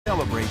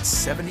celebrates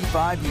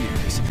 75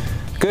 years.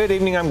 Good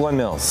evening, I'm Glenn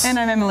Mills. And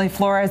I'm Emily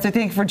Flores. Thank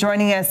you for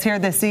joining us here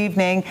this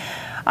evening.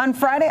 On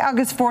Friday,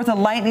 August 4th, a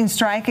lightning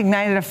strike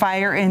ignited a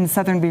fire in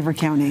southern Beaver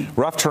County.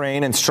 Rough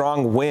terrain and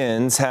strong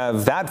winds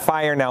have that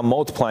fire now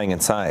multiplying in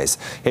size.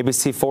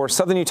 ABC4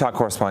 Southern Utah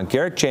correspondent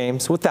Garrett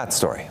James with that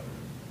story.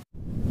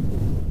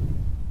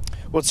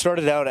 What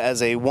started out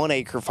as a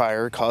 1-acre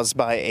fire caused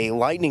by a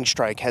lightning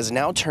strike has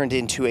now turned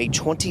into a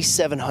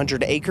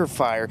 2,700-acre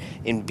fire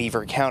in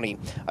Beaver County.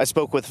 I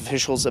spoke with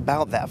officials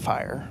about that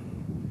fire.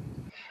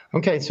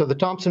 Okay, so the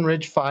Thompson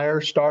Ridge fire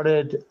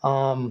started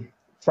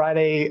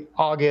Friday,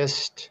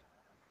 August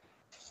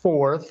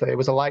 4th. It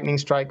was a lightning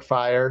strike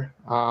fire.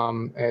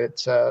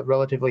 It's a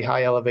relatively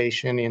high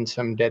elevation in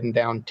some deadened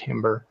down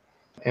timber,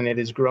 and it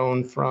has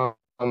grown from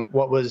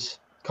what was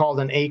called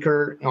an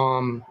acre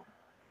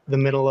the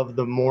middle of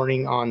the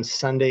morning on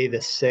Sunday the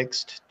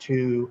 6th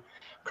to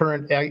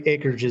current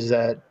acreage is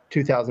at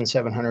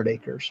 2,700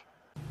 acres.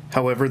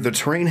 However, the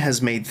terrain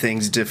has made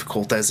things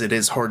difficult as it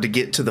is hard to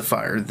get to the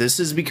fire. This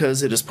is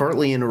because it is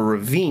partly in a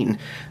ravine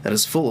that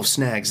is full of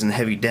snags and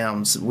heavy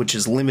downs, which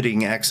is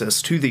limiting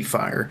access to the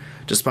fire.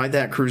 Despite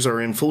that, crews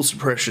are in full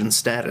suppression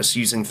status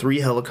using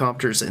 3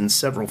 helicopters and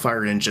several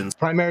fire engines.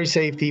 Primary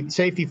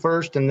safety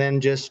first, and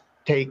then just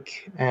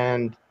take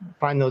and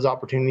find those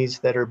opportunities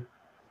that are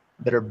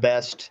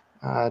best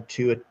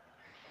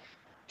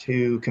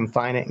to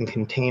confine it and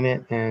contain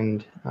it.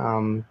 And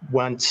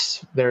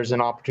once there's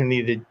an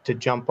opportunity to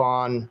jump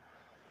on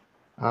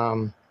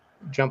the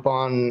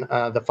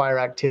fire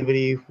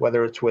activity,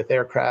 whether it's with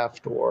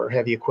aircraft or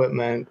heavy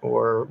equipment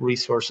or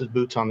resources,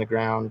 boots on the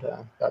ground,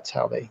 that's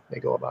how they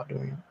go about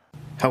doing it.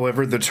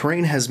 However, the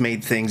terrain has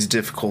made things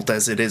difficult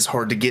as it is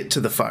hard to get to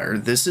the fire.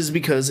 This is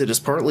because it is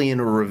partly in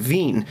a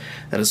ravine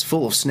that is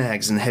full of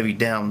snags and heavy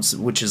downs,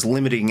 which is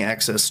limiting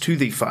access to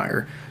the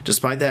fire.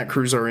 Despite that,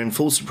 crews are in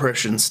full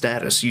suppression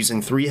status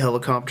using 3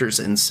 helicopters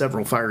and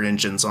several fire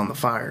engines on the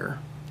fire.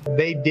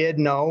 They did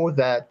know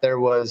that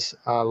there was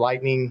a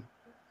lightning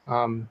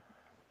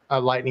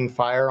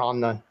fire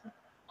on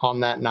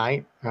that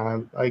night.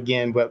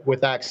 Again, but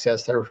with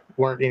access, there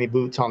weren't any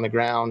boots on the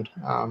ground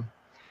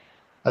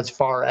as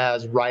far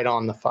as right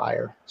on the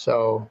fire.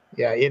 So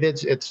yeah,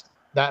 it's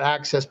that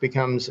access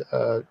becomes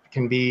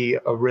can be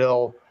a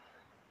real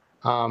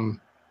I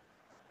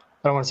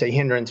don't want to say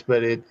hindrance,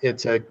 but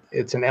it's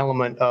an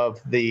element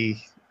of the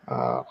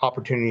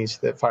opportunities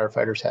that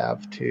firefighters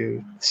have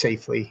to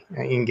safely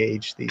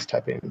engage these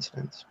type of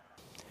incidents.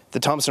 The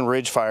Thompson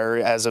Ridge fire,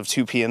 as of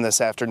 2 p.m. this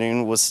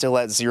afternoon, was still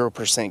at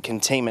 0%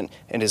 containment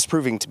and is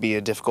proving to be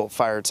a difficult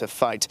fire to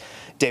fight.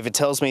 David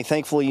tells me,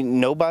 thankfully,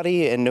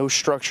 nobody and no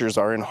structures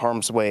are in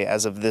harm's way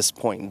as of this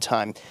point in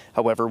time.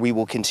 However, we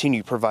will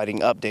continue providing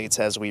updates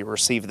as we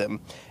receive them.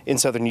 In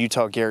southern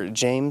Utah, Garrett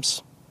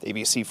James,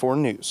 ABC4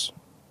 News.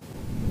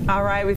 All right.